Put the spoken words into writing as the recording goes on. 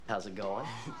How's it going?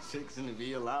 It's fixing to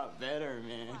be a lot better,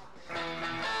 man.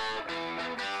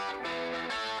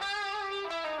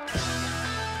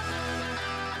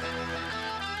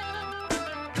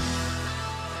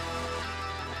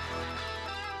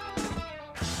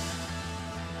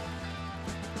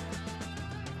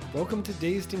 Welcome to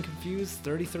Dazed and Confused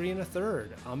 33 and a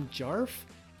Third. I'm Jarf,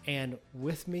 and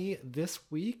with me this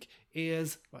week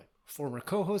is my former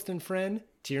co-host and friend,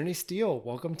 Tierney Steele.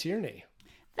 Welcome, Tierney.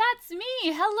 That's me.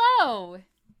 Hello.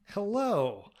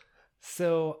 Hello.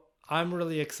 So I'm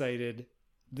really excited.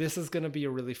 This is going to be a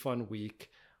really fun week.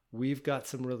 We've got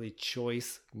some really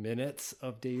choice minutes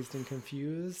of Dazed and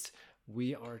Confused.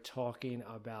 We are talking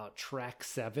about track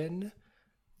 7,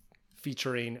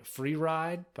 featuring Free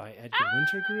Ride by Edgar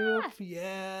Winter Group.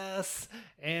 Yes.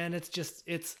 And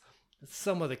it's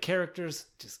some of the characters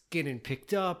just getting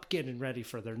picked up, getting ready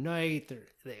for their night.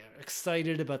 They're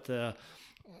excited about the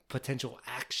potential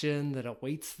action that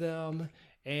awaits them.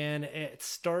 And it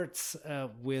starts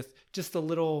with just the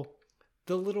little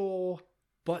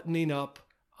buttoning up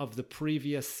of the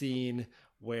previous scene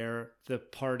where the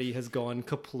party has gone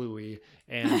kaplooey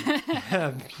and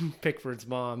Pickford's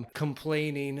mom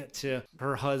complaining to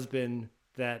her husband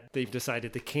that they've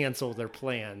decided to cancel their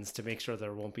plans to make sure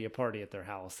there won't be a party at their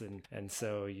house. And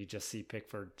so you just see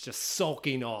Pickford just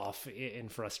sulking off in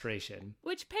frustration.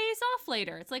 Which pays off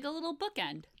later. It's like a little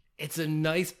bookend. It's a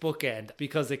nice bookend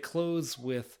because it closes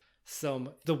with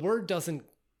the word doesn't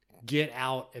get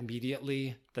out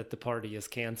immediately that the party is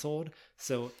canceled.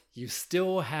 So you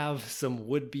still have some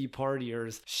would-be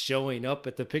partiers showing up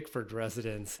at the Pickford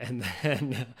residence. And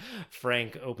then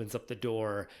Frank opens up the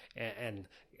door and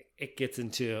it gets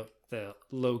into the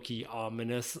low-key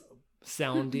ominous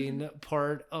sounding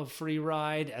part of Free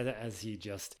Ride as he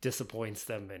just disappoints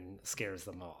them and scares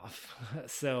them off.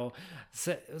 So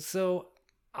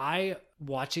I,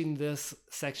 watching this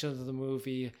section of the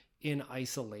movie in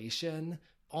isolation,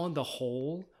 on the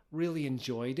whole, really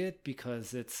enjoyed it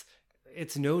because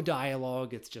it's no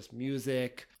dialogue. It's just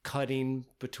music cutting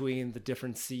between the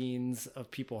different scenes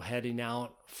of people heading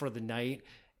out for the night.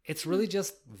 It's really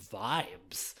just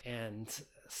vibes. And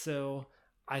so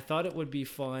I thought it would be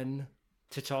fun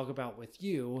to talk about with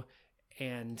you.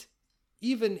 And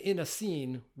even in a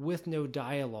scene with no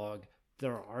dialogue,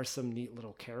 there are some neat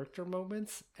little character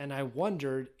moments. And I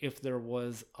wondered if there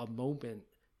was a moment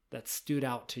that stood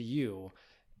out to you.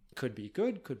 Could be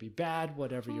good, could be bad,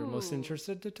 whatever you're most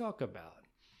interested to talk about.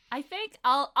 I think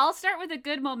I'll start with a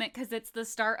good moment because it's the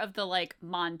start of the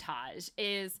montage.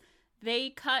 Is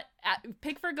they cut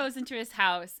Pickford goes into his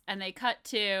house and they cut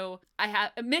to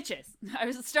Mitch's. I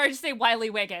was starting to say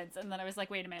Wiley Wiggins and then I was like,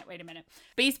 wait a minute.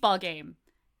 Baseball game.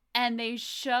 And they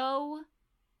show,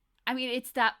 I mean,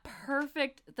 it's that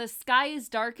perfect, the sky is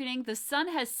darkening, the sun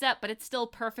has set, but it's still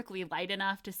perfectly light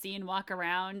enough to see and walk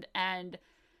around, and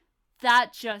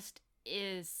that just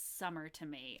is summer to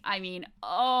me. I mean,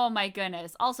 oh my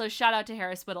goodness. Also, shout out to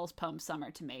Harris Whittle's poem,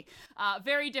 Summer to Me.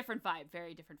 Very different vibe.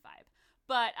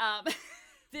 But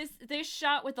this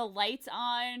shot with the lights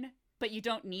on, but you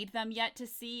don't need them yet to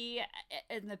see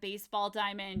in the baseball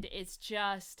diamond is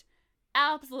just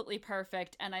absolutely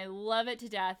perfect. And I love it to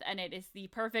death. And it is the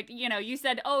perfect, you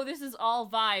said, oh, this is all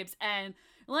vibes. And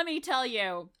let me tell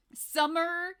you,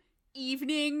 summer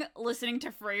evening listening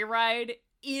to Free Ride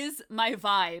is my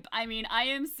vibe. I mean, I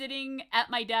am sitting at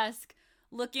my desk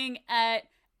looking at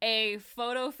a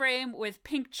photo frame with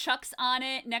pink Chucks on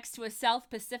it next to a South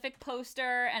Pacific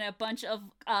poster and a bunch of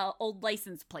old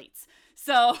license plates.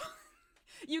 So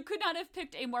you could not have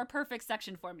picked a more perfect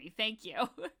section for me. Thank you.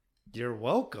 You're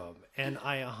welcome. And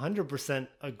I 100%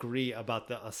 agree about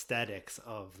the aesthetics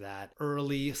of that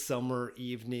early summer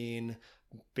evening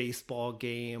baseball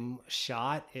game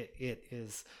shot. It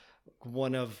is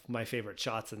one of my favorite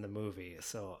shots in the movie.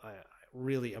 So I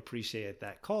really appreciate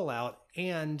that call out.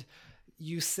 And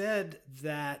you said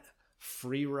that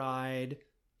Free Ride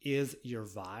is your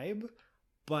vibe,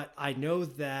 but I know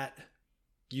that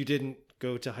you didn't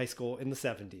go to high school in the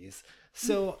 70s.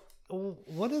 So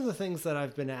one of the things that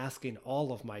I've been asking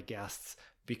all of my guests,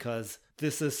 because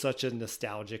this is such a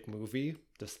nostalgic movie,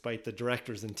 despite the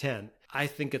director's intent, I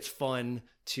think it's fun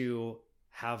to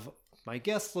have my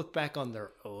guests look back on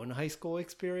their own high school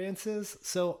experiences.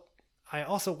 So I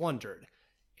also wondered,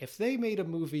 if they made a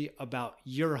movie about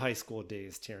your high school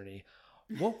days, Tierney,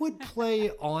 what would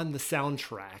play on the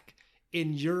soundtrack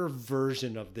in your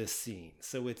version of this scene?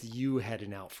 So it's you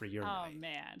heading out for your night. Oh,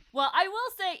 man. Well, I will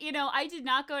say, I did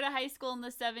not go to high school in the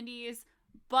 70s,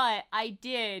 but I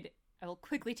will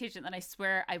quickly teach it, and then I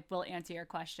swear I will answer your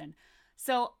question.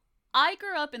 So I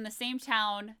grew up in the same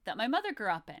town that my mother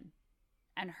grew up in,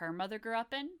 and her mother grew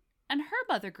up in, and her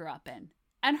mother grew up in.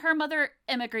 And her mother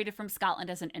immigrated from Scotland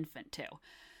as an infant, too.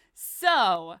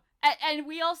 So, and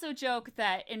we also joke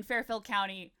that in Fairfield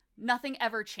County, nothing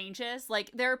ever changes.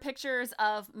 Like, there are pictures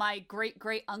of my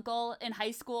great-great-uncle in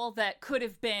high school that could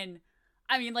have been,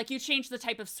 I mean, like, you change the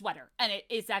type of sweater, and it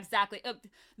is exactly,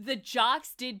 the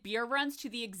jocks did beer runs to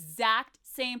the exact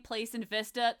same place in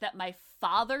Vista that my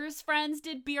father's friends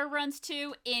did beer runs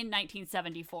to in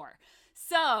 1974.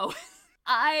 So,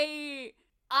 I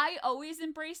always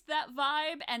embraced that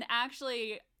vibe, and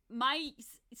actually, my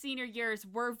senior years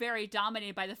were very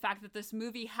dominated by the fact that this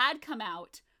movie had come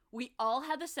out. We all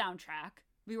had the soundtrack.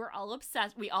 We were all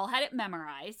obsessed. We all had it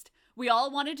memorized. We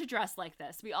all wanted to dress like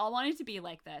this. We all wanted to be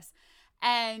like this.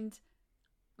 And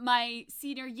my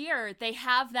senior year, they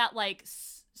have that, like,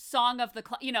 song of the,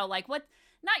 like, what,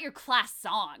 not your class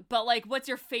song, but, like, what's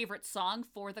your favorite song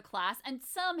for the class? And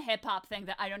some hip-hop thing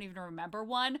that I don't even remember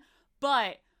one,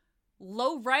 but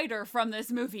Low Rider from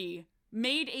this movie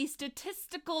made a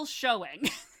statistical showing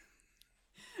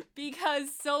because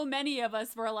so many of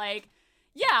us were like,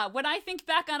 yeah, when I think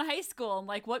back on high school and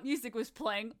like what music was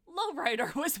playing, Low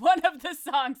Rider was one of the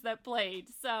songs that played.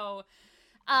 So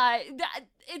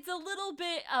it's a little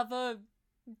bit of a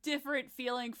different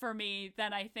feeling for me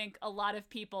than I think a lot of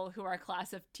people who are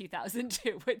class of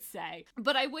 2002 would say.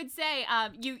 But I would say,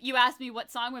 you asked me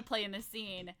what song would play in the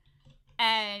scene,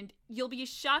 and you'll be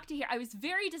shocked to hear, I was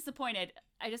very disappointed.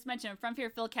 I just mentioned I'm from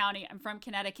Fairfield County. I'm from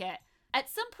Connecticut. At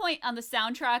some point on the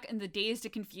soundtrack in the Dazed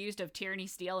and Confused of Tyranny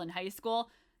Steele in high school,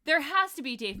 there has to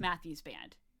be Dave Matthews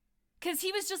Band. Because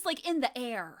he was just like in the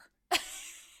air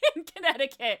in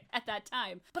Connecticut at that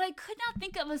time. But I could not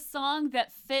think of a song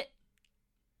that fit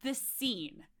this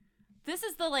scene. This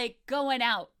is the like going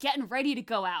out, getting ready to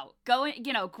go out, going,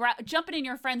 jumping in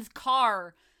your friend's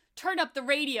car, turn up the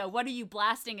radio. What are you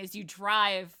blasting as you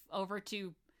drive over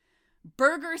to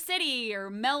Burger City or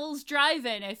Mel's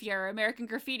Drive-In if you're American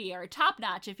Graffiti, or Top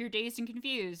Notch if you're Dazed and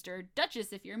Confused, or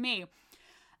Duchess if you're me?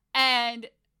 And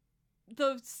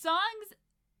the songs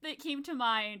that came to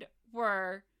mind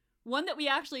were one that we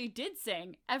actually did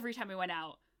sing every time we went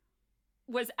out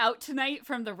was Out Tonight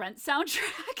from the Rent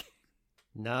soundtrack.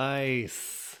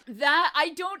 Nice. That, I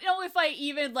don't know if I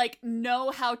even like know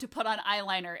how to put on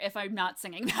eyeliner if I'm not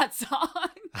singing that song.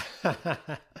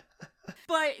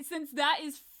 But since that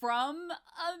is from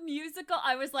a musical,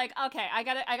 I was like, okay, I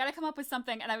gotta come up with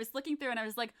something. And I was looking through and I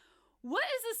was like, what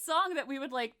is a song that we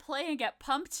would like play and get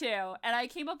pumped to? And I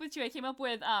came up with two. I came up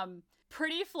with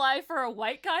Pretty Fly for a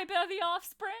White Guy by The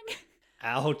Offspring.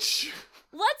 Ouch.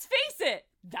 Let's face it,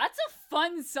 that's a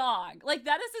fun song. Like,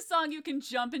 that is a song you can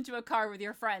jump into a car with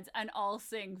your friends and all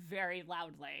sing very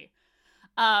loudly.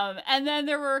 And then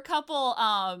there were a couple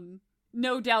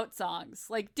No Doubt songs.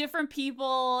 Like, Different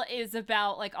People is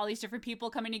about like all these different people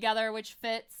coming together, which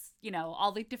fits,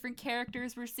 all the different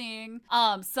characters we're seeing.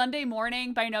 Sunday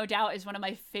Morning by No Doubt is one of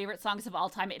my favorite songs of all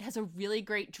time. It has a really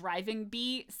great driving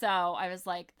beat, so I was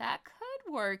like, that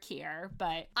could work here.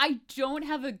 But I don't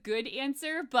have a good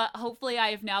answer, but hopefully I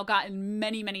have now gotten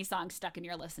many, many songs stuck in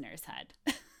your listener's head.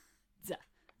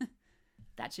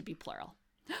 That should be plural.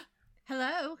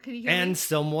 Hello, can you hear me? And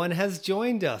someone has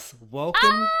joined us.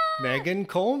 Welcome, Megan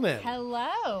Coleman.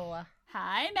 Hello.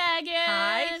 Hi, Megan.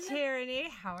 Hi, Tyranny.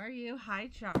 How are you? Hi,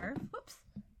 Jar. Whoops.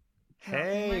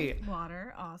 Hey. My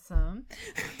water. Awesome.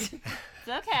 It's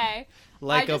okay.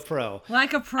 Like a pro.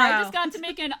 Like a pro. I just got to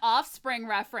make an Offspring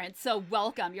reference, so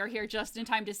welcome. You're here just in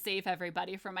time to save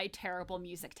everybody from my terrible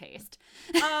music taste.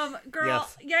 Girl,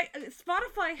 Yes. yeah,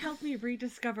 Spotify helped me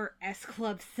rediscover S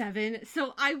Club 7,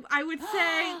 so I would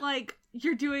say, like,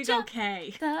 you're doing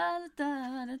okay. Da,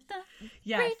 da, da, da.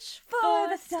 Yes. Reach for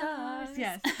the stars.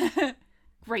 Yes.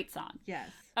 Great song. Yes.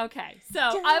 Okay, so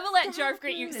I will let Jarv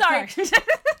greet you. Sorry.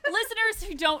 Listeners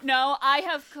who don't know, I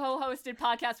have co-hosted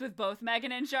podcasts with both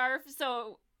Megan and Jarv,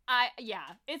 so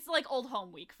it's like old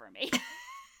home week for me.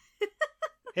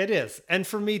 It is. And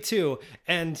for me too.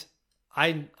 And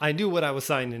I knew what I was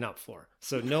signing up for.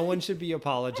 So no one should be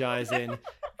apologizing.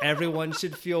 Everyone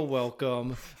should feel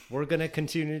welcome. We're going to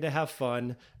continue to have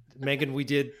fun. Megan,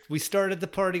 we started the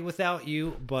party without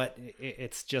you, but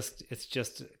it's just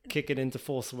kicking into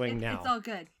full swing now. It's all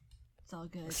good. It's all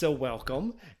good. So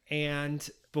welcome. And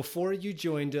before you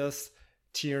joined us,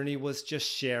 Tierney was just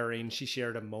sharing. She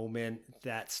shared a moment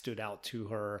that stood out to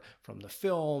her from the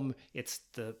film. It's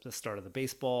the start of the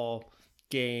baseball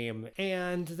game.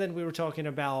 And then we were talking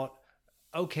about,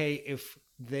 okay, if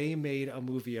they made a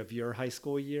movie of your high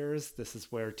school years. This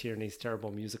is where Tierney's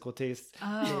terrible musical tastes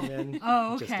came in.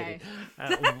 Oh, Just okay.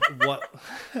 kidding. What?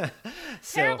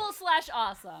 Terrible /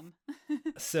 awesome.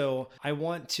 So I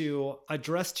want to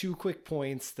address 2 quick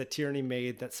points that Tierney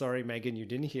made that, sorry, Megan, you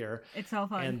didn't hear. It's all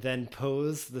fun. And then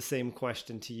pose the same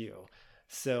question to you.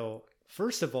 So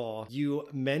first of all, you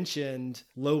mentioned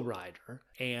Lowrider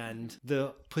and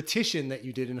the petition that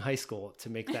you did in high school to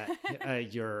make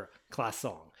that your class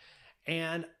song.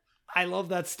 And I love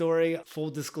that story.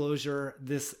 Full disclosure,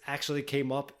 this actually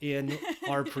came up in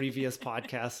our previous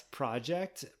podcast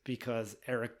project because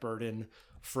Eric Burden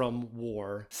from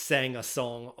War sang a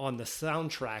song on the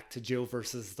soundtrack to Joe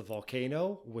versus the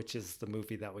Volcano, which is the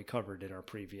movie that we covered in our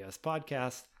previous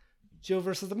podcast, Joe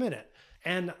versus the Minute.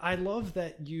 And I love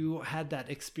that you had that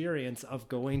experience of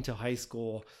going to high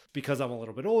school because I'm a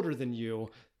little bit older than you.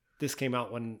 This came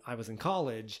out when I was in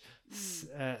college.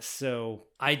 So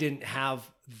I didn't have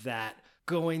that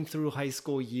going through high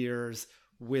school years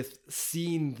with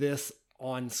seeing this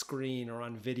on screen or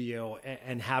on video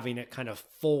and having it kind of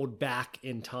fold back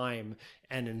in time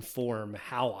and inform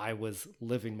how I was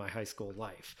living my high school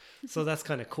life. So that's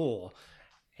kind of cool.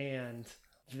 And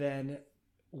then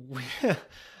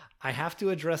I have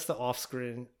to address the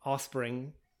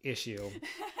offspring issue.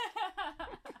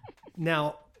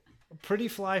 Now, Pretty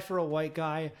Fly for a White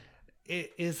Guy,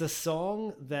 it is a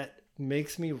song that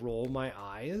makes me roll my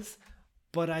eyes,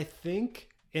 but I think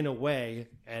in a way,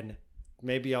 and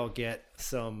maybe I'll get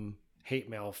some hate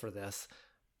mail for this,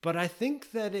 but I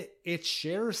think that it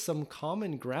shares some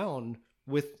common ground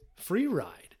with Free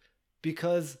Ride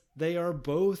because they are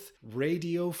both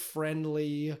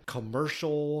radio-friendly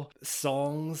commercial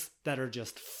songs that are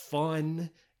just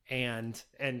fun and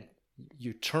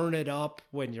you turn it up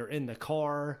when you're in the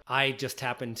car. I just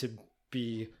happen to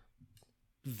be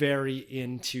very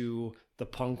into the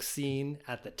punk scene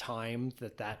at the time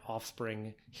that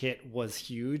Offspring hit was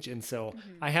huge. And so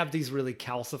I have these really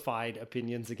calcified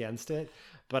opinions against it,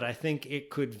 but I think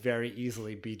it could very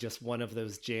easily be just one of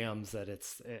those jams that it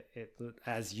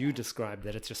as you described,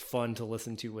 that it's just fun to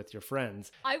listen to with your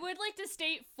friends. I would like to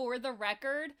state for the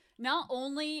record, not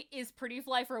only is Pretty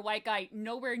Fly for a White Guy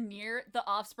nowhere near the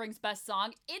Offspring's best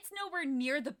song, it's nowhere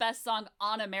near the best song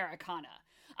on Americana.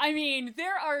 I mean,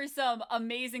 there are some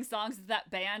amazing songs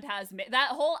that band has made.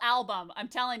 That whole album, I'm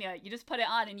telling you, you just put it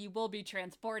on and you will be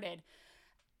transported.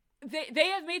 They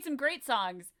have made some great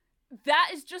songs.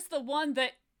 That is just the one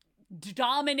that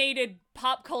dominated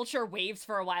pop culture waves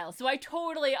for a while. So I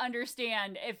totally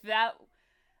understand if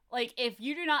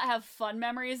you do not have fun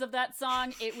memories of that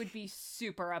song, it would be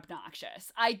super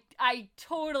obnoxious. I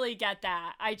totally get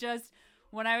that.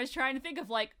 When I was trying to think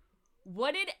of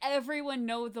what did everyone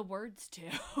know the words to?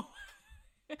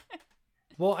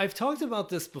 Well, I've talked about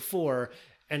this before,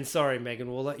 and sorry,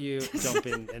 Megan, we'll let you jump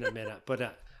in a minute,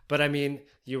 but I mean,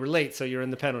 you were late, so you're in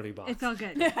the penalty box. It's all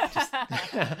good.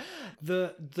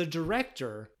 The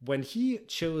director, when he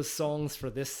chose songs for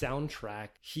this soundtrack,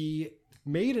 he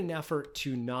made an effort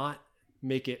to not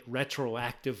make it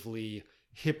retroactively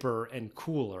hipper and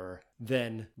cooler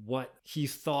than what he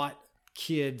thought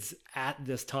kids at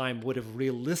this time would have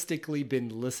realistically been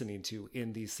listening to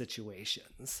in these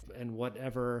situations and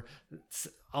whatever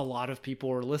a lot of people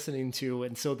were listening to.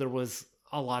 And so there was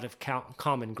a lot of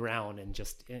common ground and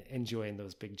just enjoying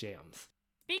those big jams.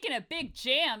 Speaking of big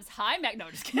jams, hi, Meg. No,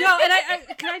 just kidding. No,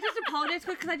 and can I just apologize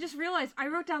quick? Because I just realized I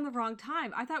wrote down the wrong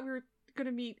time. I thought we were going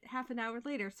to meet half an hour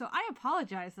later. So I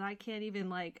apologize that I can't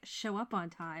even show up on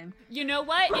time. You know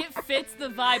what? It fits the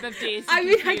vibe of Days. I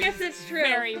mean, I guess it's true.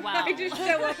 Very well. I just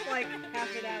show up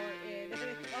half an hour in.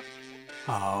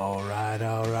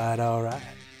 All right.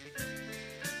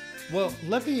 Well,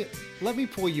 let me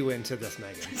pull you into this,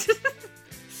 Megan.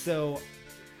 So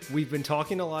we've been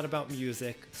talking a lot about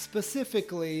music.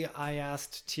 Specifically, I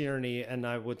asked Tierney, and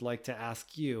I would like to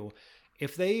ask you,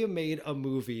 if they made a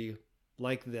movie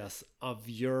like this of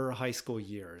your high school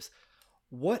years,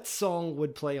 what song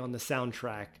would play on the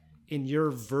soundtrack in your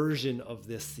version of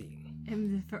this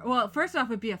scene? Well, first off,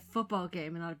 it'd be a football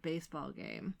game and not a baseball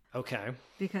game. Okay.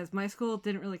 Because my school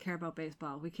didn't really care about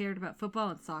baseball. We cared about football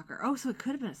and soccer. Oh, so it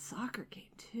could have been a soccer game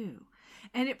too.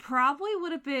 And it probably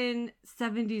would have been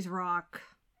 70s rock,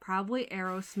 probably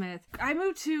Aerosmith. I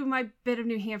moved to my bit of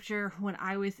New Hampshire when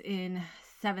I was in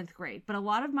 7th grade, but a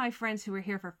lot of my friends who were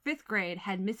here for 5th grade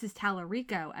had Mrs.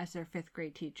 Tallarico as their 5th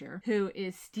grade teacher, who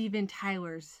is Steven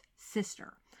Tyler's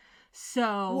sister.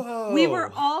 So we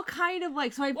were all kind of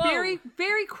so I very,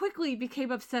 very quickly became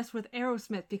obsessed with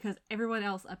Aerosmith because everyone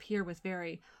else up here was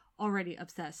very already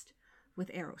obsessed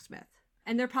with Aerosmith.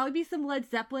 And there'll probably be some Led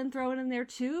Zeppelin thrown in there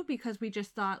too, because we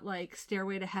just thought like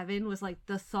Stairway to Heaven was like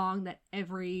the song that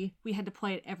we had to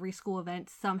play at every school event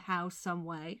somehow, some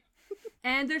way.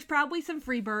 And there's probably some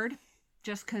Freebird,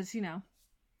 just because, you know,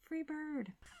 Freebird.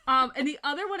 And the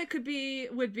other one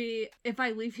would be If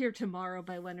I Leave Here Tomorrow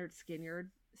by Leonard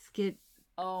Skinner.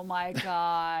 Oh my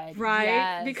God. Right?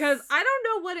 Yes. Because I don't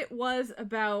know what it was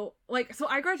about. Like, so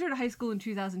I graduated high school in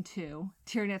 2002.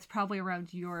 Tierney, that's probably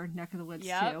around your neck of the woods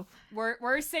too.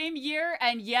 We're same year,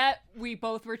 and yet we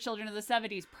both were children of the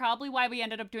 70s. Probably why we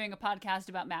ended up doing a podcast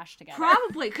about MASH together.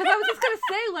 Probably, because I was just going to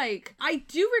say, like, I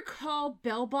do recall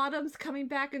bell bottoms coming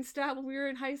back in style when we were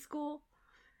in high school.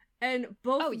 And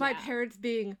both my parents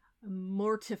being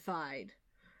mortified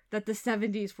that the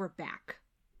 70s were back.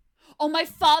 Oh, my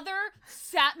father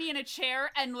sat me in a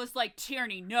chair and was like,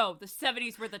 Tierney, no, the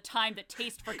 70s were the time that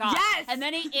taste forgot. Yes! And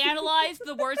then he analyzed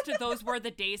the words to Those Were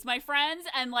the Days, my friends,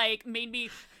 and like he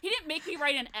didn't make me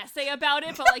write an essay about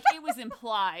it, but like it was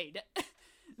implied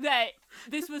that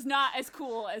this was not as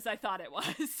cool as I thought it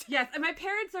was. Yes, and my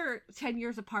parents are 10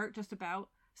 years apart, just about.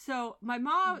 So my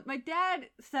dad,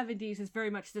 70s is very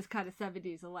much this kind of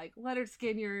 70s, of like Leonard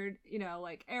Skinner, you know,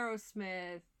 like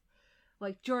Aerosmith,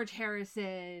 like George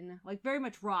Harrison, like very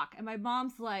much rock. And my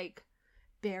mom's like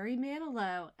Barry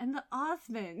Manilow and the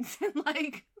Osmonds, and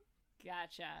like,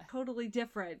 gotcha, totally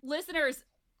different. Listeners,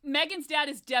 Megan's dad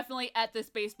is definitely at this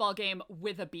baseball game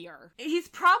with a beer. He's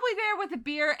probably there with a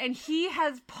beer, and he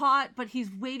has pot, but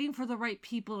he's waiting for the right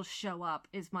people to show up,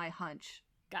 is my hunch.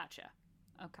 Gotcha.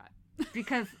 Okay.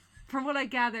 Because from what I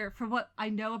gather, from what I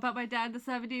know about my dad in the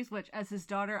 70s, which as his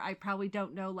daughter, I probably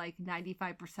don't know like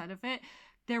 95% of it,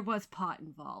 there was pot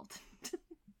involved.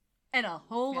 And a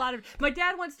whole lot of... My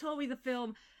dad once told me the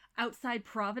film Outside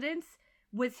Providence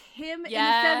was him in the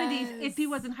 70s if he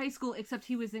was in high school, except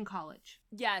he was in college.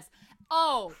 Yes.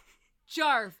 Oh,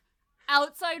 Jarv,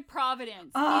 Outside Providence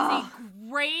is a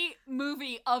great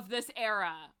movie of this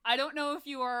era. I don't know if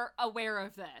you are aware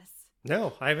of this.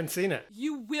 No, I haven't seen it.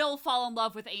 You will fall in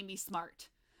love with Amy Smart.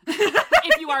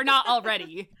 If you are not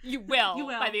already, you will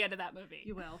by the end of that movie.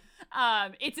 You will.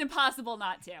 It's impossible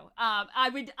not to.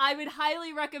 I would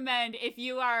highly recommend if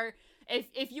you are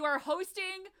hosting,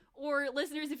 or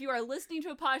listeners, if you are listening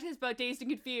to a podcast about Dazed and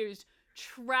Confused,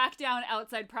 track down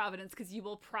Outside Providence, because you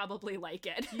will probably like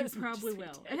it. You probably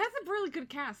will. It has a really good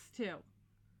cast too.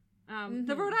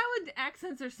 The Rhode Island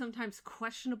accents are sometimes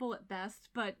questionable at best,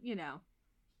 but you know.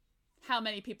 How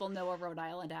many people know a Rhode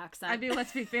Island accent? I mean,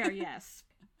 let's be fair, yes.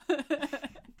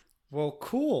 Well,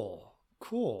 cool.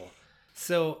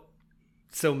 So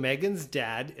Megan's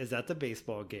dad is at the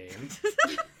baseball game,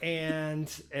 and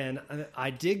I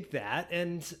dig that,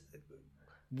 and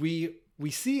we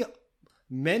see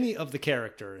many of the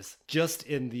characters just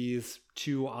in these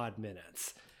 2 odd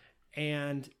minutes,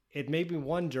 and it made me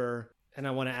wonder. And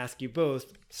I want to ask you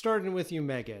both, starting with you,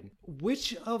 Megan,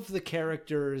 which of the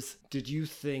characters did you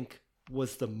think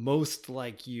was the most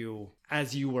like you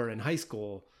as you were in high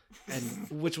school, and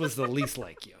which was the least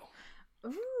like you?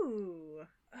 Ooh.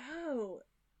 Oh.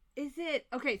 Is it...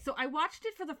 Okay, so I watched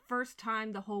it for the first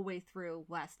time the whole way through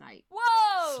last night.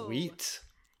 Whoa! Sweet.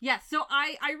 Yeah, so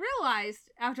I realized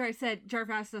after I said Jarv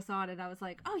asked us on, and I was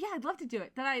like, oh yeah, I'd love to do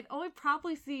it, that I'd only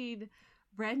probably seen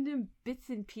random bits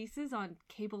and pieces on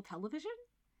cable television,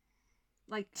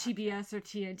 like TBS or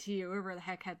TNT or whoever the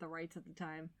heck had the rights at the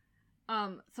time.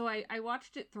 So I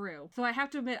watched it through. So I have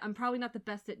to admit, I'm probably not the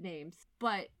best at names,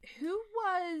 but who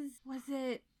was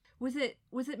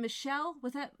it Michelle?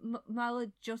 Was that Mala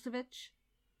Jovovich?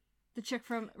 The chick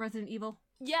from Resident Evil?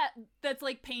 Yeah, that's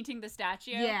like painting the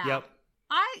statue. Yeah. Yep.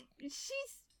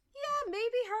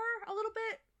 Maybe her a little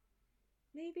bit.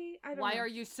 Maybe. I don't know. Why are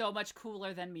you so much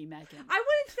cooler than me, Megan? I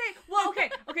wouldn't say... Well,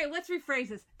 okay, let's rephrase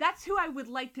this. That's who I would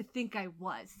like to think I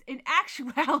was. In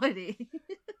actuality,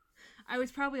 I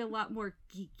was probably a lot more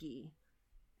geeky.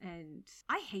 And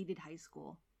I hated high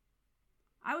school.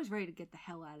 I was ready to get the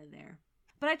hell out of there.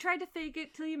 But I tried to fake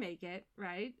it till you make it,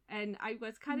 right? And I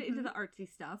was kind of into the artsy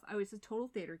stuff. I was a total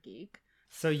theater geek.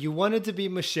 So you wanted to be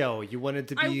Michelle. You wanted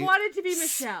to be... I wanted to be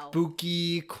Michelle.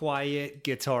 Spooky, quiet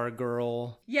guitar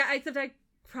girl. Yeah, except I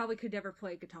probably could never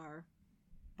play guitar.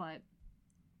 But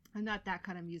I'm not that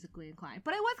kind of musically inclined.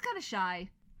 But I was kind of shy.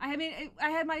 I mean, I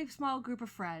had my small group of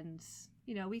friends.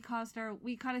 You know, we kind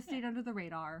of stayed under the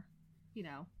radar, you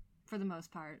know, for the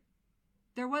most part.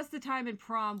 There was the time in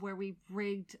prom where we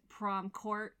rigged prom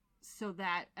court so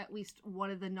that at least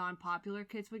one of the non-popular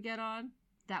kids would get on.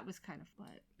 That was kind of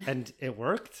fun. And it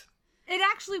worked? It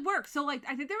actually worked. So, like,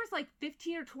 I think there was like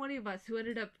 15 or 20 of us who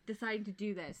ended up deciding to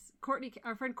do this.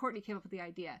 Our friend Courtney came up with the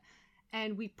idea.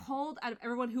 And we pulled out of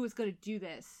everyone who was going to do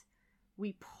this,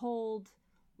 we pulled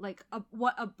like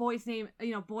a boy's name,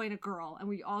 boy and a girl, and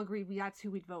we all agreed that's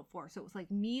who we'd vote for. So it was like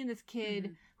me and this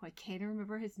kid who I can't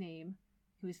remember his name.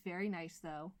 He was very nice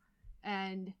though,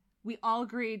 and we all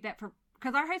agreed that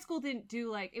because our high school didn't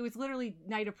do it was literally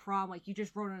night of prom. Like you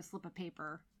just wrote on a slip of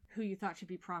paper who you thought should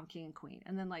be prom king and queen,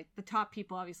 and then like the top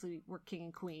people obviously were king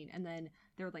and queen, and then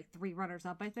there were like 3 runners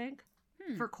up I think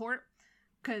for court.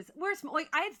 Because we're small. Like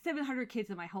I had 700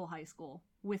 kids in my whole high school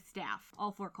with staff,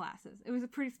 all 4 classes. It was a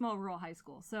pretty small rural high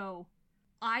school. So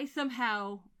I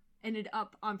somehow ended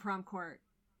up on prom court.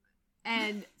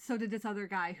 And so did this other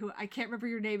guy who I can't remember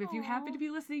your name. If you happen to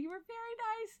be listening, you were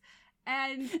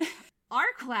very nice. And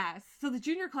our class, so the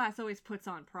junior class always puts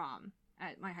on prom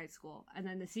at my high school. And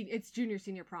then it's junior,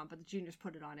 senior prom, but the juniors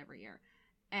put it on every year.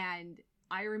 And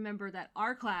I remember that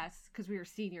our class, because we were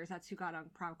seniors, that's who got on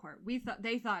prom court.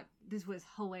 They thought this was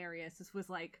hilarious. This was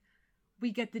like,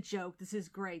 we get the joke. This is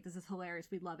great. This is hilarious.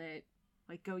 We love it.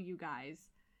 Like, go you guys.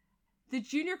 The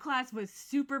junior class was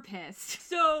super pissed.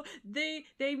 So they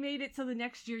made it so the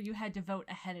next year you had to vote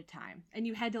ahead of time, and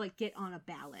you had to like get on a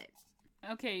ballot.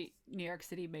 Okay, New York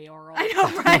City mayoral. I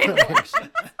know,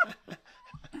 right?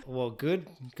 Well, good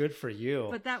for you.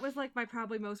 But that was like my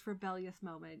probably most rebellious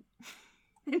moment.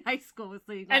 In high school was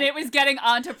like, and it was getting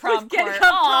onto prom court.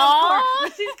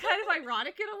 Which is kind of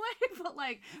ironic in a way, but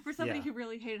like for somebody who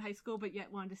really hated high school but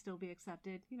yet wanted to still be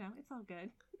accepted, it's all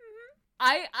good.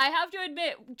 I have to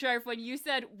admit, Jarf, when you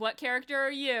said, what character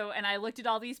are you? And I looked at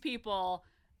all these people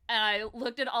and I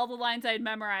looked at all the lines I had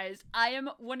memorized. I am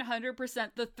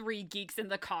 100% the 3 geeks in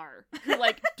the car who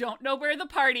like don't know where the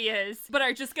party is, but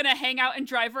are just gonna hang out and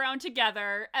drive around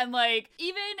together. And like,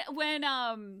 even when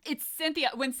it's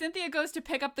Cynthia, when Cynthia goes to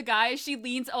pick up the guy, she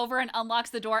leans over and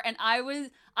unlocks the door. And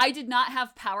I did not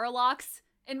have power locks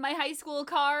in my high school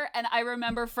car, and I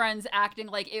remember friends acting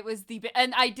like it was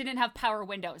and I didn't have power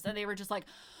windows, and they were just like,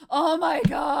 oh my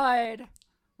god,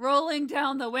 rolling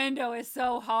down the window is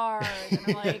so hard. And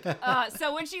I'm like,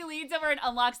 so when she leans over and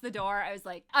unlocks the door, I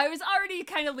was already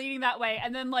kind of leaning that way.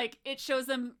 And then like it shows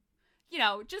them,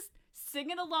 just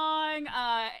singing along.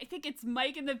 I think it's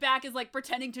Mike in the back is like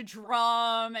pretending to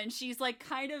drum, and she's like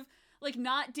kind of like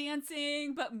not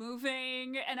dancing but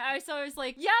moving. And I was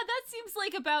like, yeah, that seems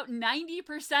like about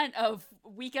 90% of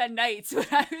weekend nights when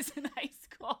I was in high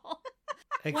school.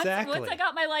 Exactly. Once I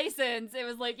got my license, it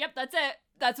was like, yep, that's it.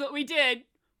 That's what we did.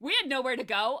 We had nowhere to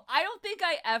go. I don't think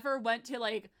I ever went to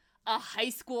like a high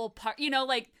school party,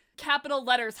 like capital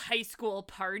letters high school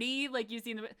party. Like you've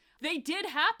seen they did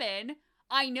happen.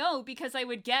 I know because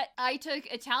I took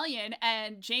Italian,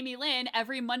 and Jamie Lynn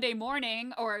every Monday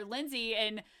morning, or Lindsay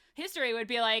in history would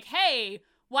be like, hey,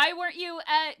 why weren't you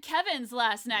at Kevin's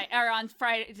last night or on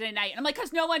Friday night? And I'm like,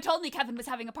 because no one told me Kevin was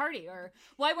having a party. Or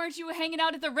why weren't you hanging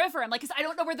out at the river? I'm like, because I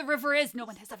don't know where the river is. No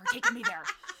one has ever taken me there.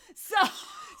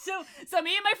 So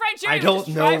me and my friend Jerry I don't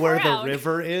know where around. the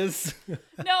river is. No,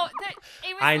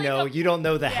 it was I like know. You don't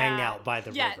know the hangout by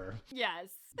the yeah, river. Yes.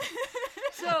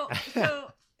 So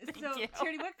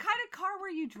Tierney, what kind of car were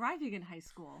you driving in high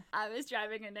school? I was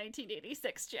driving a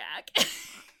 1986 Jack.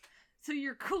 So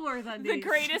you're cooler than the these.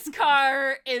 greatest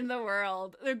car in the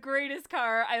world. The greatest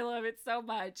car. I love it so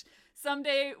much.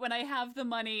 Someday when I have the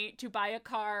money to buy a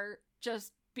car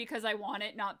just because I want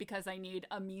it, not because I need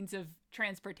a means of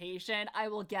transportation, I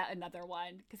will get another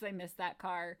one because I miss that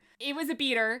car. It was a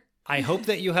beater. I hope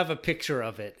that you have a picture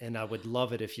of it, and I would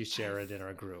love it if you share it in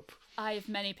our group. I have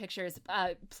many pictures.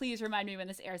 Please remind me when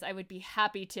this airs. I would be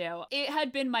happy to. It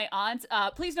had been my aunt's.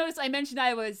 Please notice I mentioned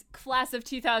I was class of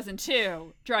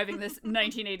 2002 driving this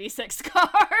 1986 car.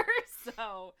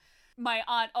 So my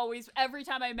aunt always, every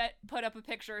time I put up a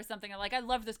picture or something, I'm like, I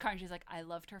love this car. And she's like, I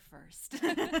loved her first.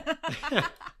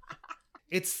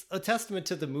 It's a testament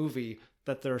to the movie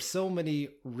that there are so many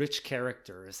rich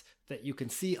characters that you can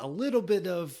see a little bit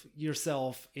of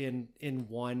yourself in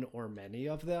one or many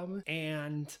of them.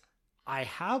 And I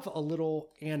have a little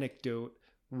anecdote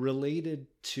related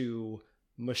to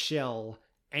Michelle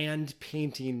and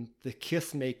painting the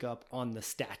kiss makeup on the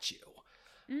statue.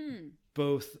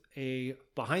 Both a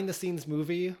behind the scenes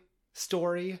movie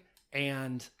story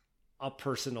and a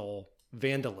personal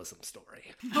vandalism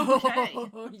story. Okay.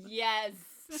 Oh, yes.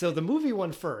 So the movie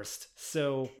one first.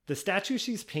 So the statue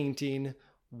she's painting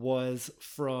was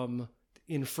from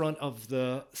in front of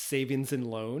the savings and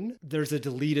loan. There's a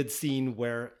deleted scene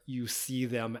where you see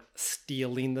them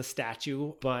stealing the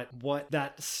statue, but what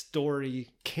that story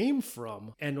came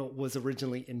from and was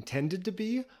originally intended to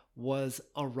be was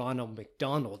a Ronald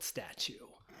McDonald statue.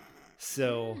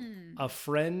 So a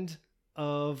friend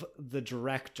of the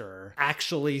director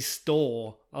actually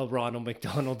stole a Ronald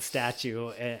McDonald statue,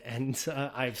 and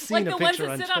I've seen like a the ones picture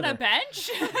that on sit Twitter. on a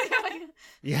bench.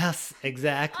 Yes,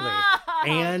 exactly. Ah,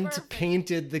 And perfect.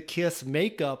 painted the Kiss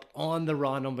makeup on the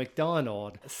Ronald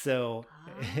McDonald. So,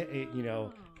 you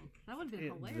know, That would be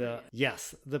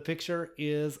hilarious. the picture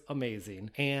is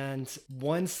amazing. And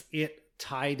once it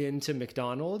tied into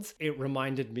McDonald's, it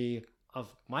reminded me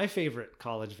of my favorite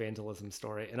college vandalism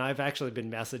story. And I've actually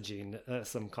been messaging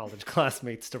some college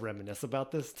classmates to reminisce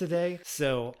about this today.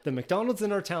 So the McDonald's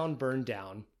in our town burned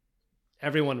down.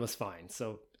 Everyone was fine.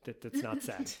 So that's not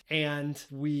sad. And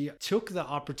we took the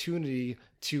opportunity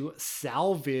to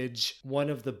salvage one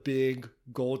of the big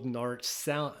Golden Arch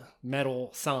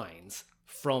metal signs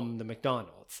from the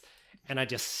McDonald's. And I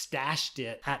just stashed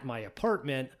it at my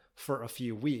apartment for a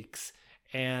few weeks.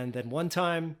 And then one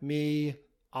time, me,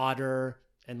 Otter,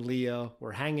 and Leah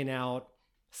were hanging out,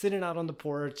 sitting out on the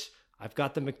porch. I've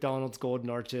got the McDonald's Golden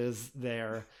Arches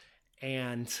there.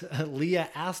 And Leah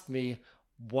asked me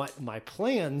what my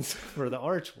plans for the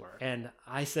arch were. And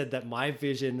I said that my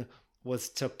vision was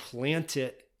to plant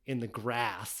it in the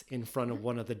grass in front of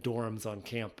one of the dorms on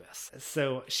campus.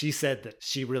 So she said that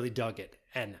she really dug it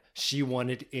and she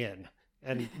wanted in.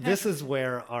 And this is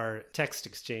where our text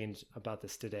exchange about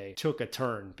this today took a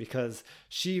turn, because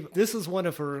this is one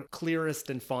of her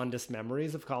clearest and fondest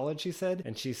memories of college, she said.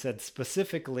 And she said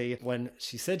specifically when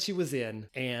she said she was in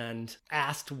and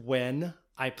asked when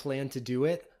I planned to do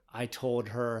it, I told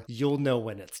her, "You'll know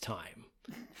when it's time."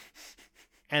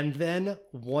 And then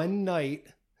one night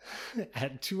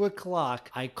at 2:00,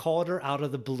 I called her out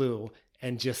of the blue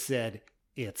and just said,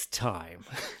 "It's time."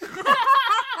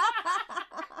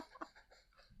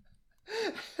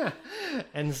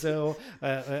 And so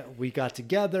we got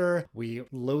together, we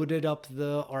loaded up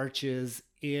the arches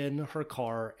in her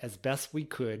car as best we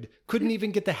could. Couldn't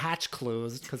even get the hatch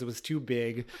closed because it was too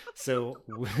big. So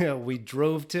we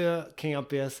drove to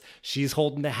campus. She's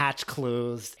holding the hatch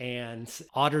closed, and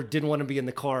Otter didn't want to be in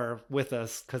the car with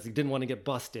us because he didn't want to get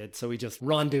busted. So we just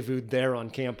rendezvoused there on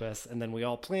campus, and then we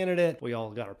all planted it. We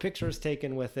all got our pictures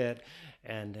taken with it.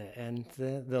 And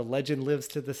the legend lives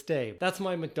to this day. That's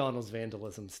my McDonald's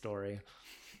vandalism story.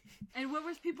 And what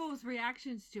was people's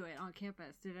reactions to it on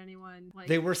campus? Did anyone like?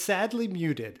 They were sadly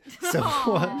muted. So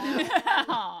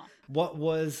what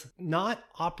was not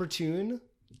opportune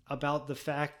about the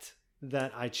fact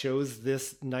that I chose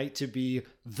this night to be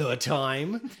the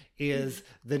time is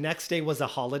the next day was a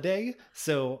holiday.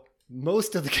 So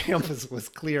most of the campus was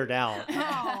cleared out.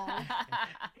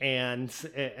 And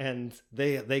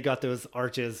they got those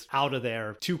arches out of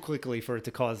there too quickly for it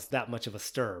to cause that much of a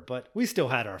stir. But we still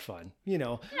had our fun, you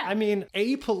know. Yeah. I mean,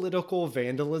 apolitical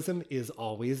vandalism is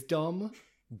always dumb,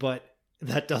 but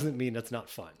that doesn't mean it's not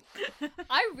fun.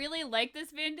 I really like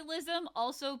this vandalism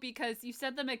also because you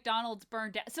said the McDonald's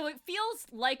burned down. So it feels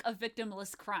like a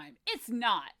victimless crime. It's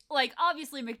not. Like,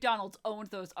 obviously McDonald's owned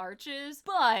those arches,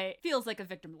 but it feels like a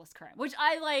victimless crime, which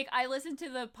I like. I listened to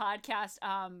the podcast,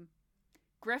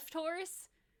 Grift Horse,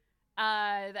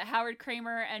 that Howard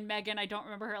Kramer and Megan, I don't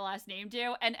remember her last name,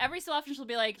 do. And every so often she'll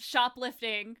be like,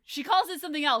 shoplifting. She calls it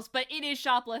something else, but it is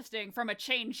shoplifting from a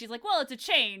chain. She's like, well, it's a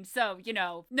chain, so, you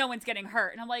know, no one's getting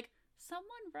hurt. And I'm like, someone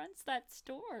runs that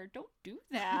store. Don't do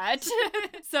that.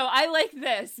 So I like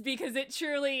this because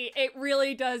it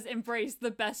really does embrace the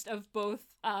best of both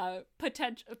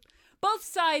potential. Both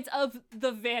sides of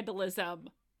the vandalism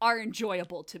are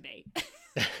enjoyable to me.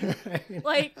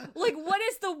 like what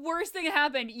is the worst thing that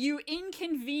happened? You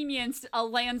inconvenienced a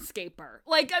landscaper.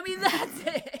 Like, I mean, that's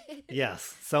it.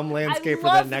 Yes, some landscaper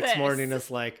that next this. morning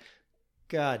is like,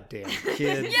 God damn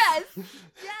kids. Yes,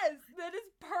 that is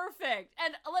perfect.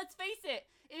 And let's face it,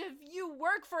 if you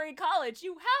work for a college,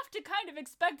 you have to kind of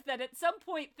expect that at some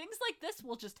point things like this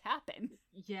will just happen.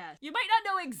 Yes. You might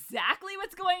not know exactly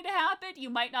what's going to happen. You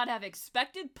might not have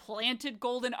expected planted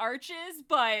golden arches,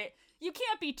 but you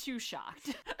can't be too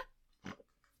shocked.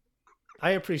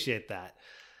 I appreciate that.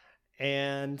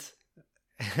 And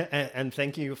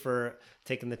thank you for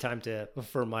taking the time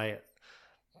for my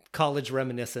college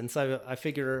reminiscence. I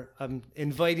figure I'm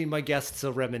inviting my guests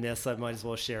to reminisce. I might as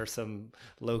well share some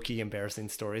low-key embarrassing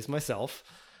stories myself.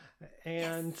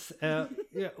 And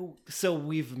so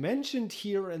we've mentioned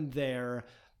here and there,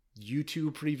 you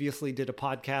two previously did a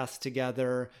podcast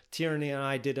together. Tierney and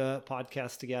I did a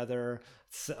podcast together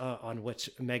on which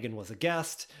Megan was a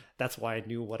guest. That's why I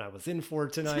knew what I was in for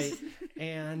tonight.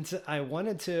 And I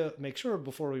wanted to make sure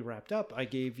before we wrapped up, I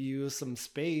gave you some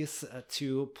space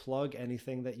to plug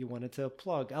anything that you wanted to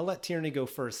plug. I'll let Tierney go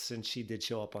first since she did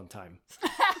show up on time.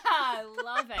 I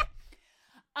love it.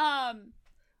 I'm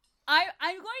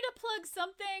going to plug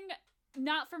something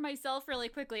not for myself really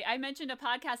quickly. I mentioned a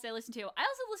podcast I listened to. I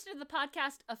also listened to the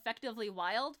podcast Effectively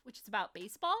Wild, which is about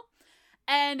baseball.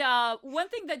 And one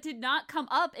thing that did not come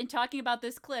up in talking about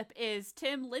this clip is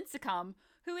Tim Lincecum,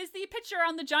 who is the pitcher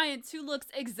on the Giants who looks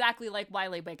exactly like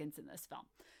Wiley Wiggins in this film.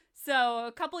 So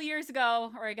a couple years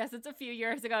ago, or I guess it's a few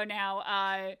years ago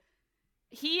now,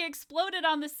 he exploded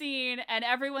on the scene and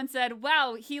everyone said,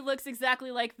 wow, he looks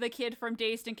exactly like the kid from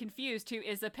Dazed and Confused who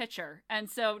is a pitcher. And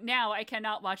so now I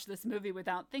cannot watch this movie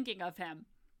without thinking of him.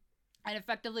 And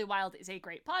Effectively Wild is a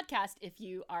great podcast if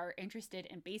you are interested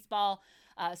in baseball,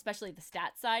 especially the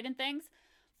stats side and things.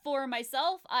 For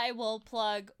myself, I will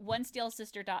plug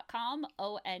onesteelsister.com,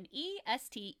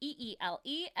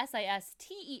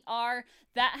 ONESTEELESISTER.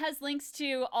 That has links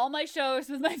to all my shows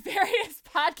with my various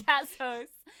podcast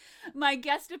hosts, my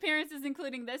guest appearances,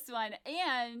 including this one,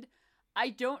 and I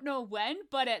don't know when,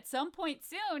 but at some point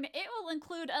soon, it will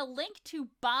include a link to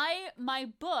buy my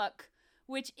book,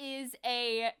 which is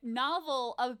a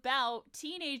novel about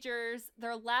teenagers,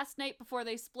 their last night before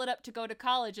they split up to go to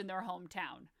college in their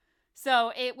hometown.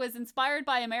 So it was inspired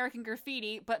by American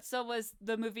Graffiti, but so was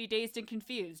the movie Dazed and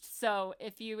Confused. So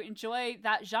if you enjoy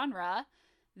that genre,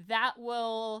 that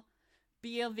will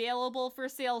be available for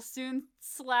sale soon /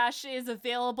 is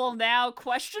available now, ?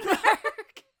 Publishing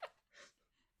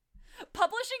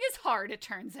is hard, it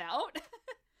turns out.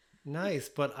 Nice,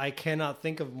 but I cannot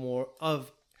think of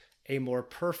a more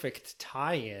perfect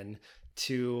tie-in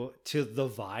to the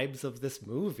vibes of this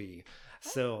movie.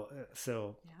 So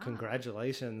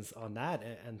congratulations on that,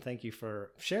 and thank you for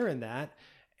sharing that.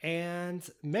 And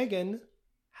Megan,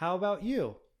 how about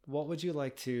you? What would you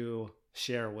like to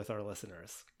share with our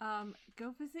listeners?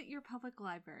 Go visit your public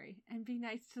library and be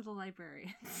nice to the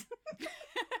librarians.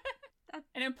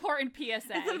 An important PSA. It's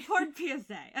an important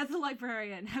PSA. As a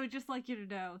librarian, I would just like you to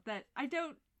know that I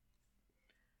don't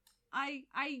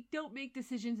make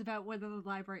decisions about whether the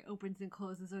library opens and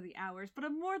closes or the hours, but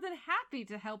I'm more than happy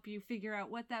to help you figure out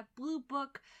what that blue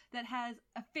book that has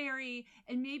a fairy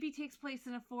and maybe takes place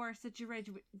in a forest that you read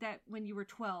that when you were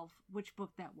 12, which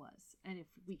book that was, and if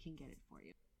we can get it for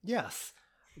you. Yes.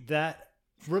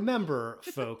 Remember,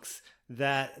 folks,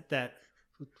 that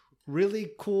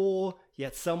really cool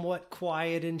yet somewhat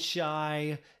quiet and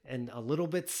shy and a little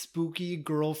bit spooky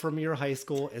girl from your high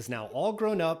school is now all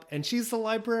grown up, and she's the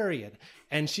librarian,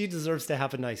 and she deserves to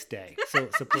have a nice day. So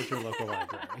support your local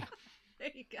library. There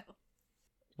you go.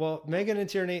 Well, Megan and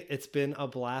Tierney, it's been a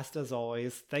blast as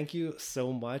always. Thank you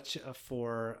so much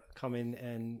for coming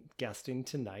and guesting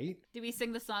tonight. Do we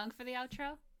sing the song for the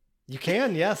outro? You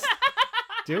can, yes.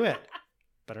 Do it.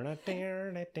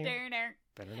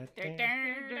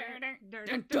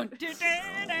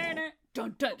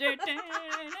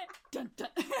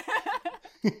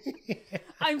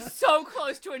 I'm so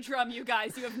close to a drum, you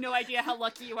guys. You have no idea how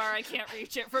lucky you are. I can't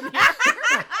reach it from here.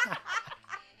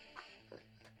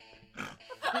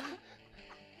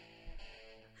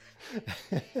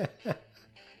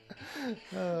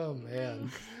 Oh,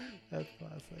 man. That's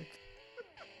classic.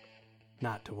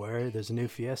 Not to worry, there's a new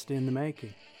fiesta in the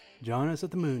making. Join us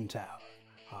at the Moon Tower,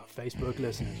 our Facebook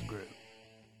listeners group.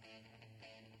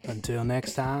 Until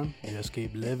next time, just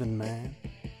keep living, man.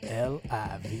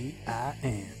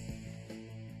 LIVIN.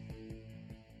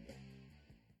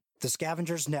 The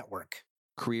Scavengers Network.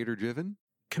 Creator-driven.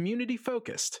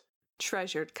 Community-focused.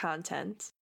 Treasured content.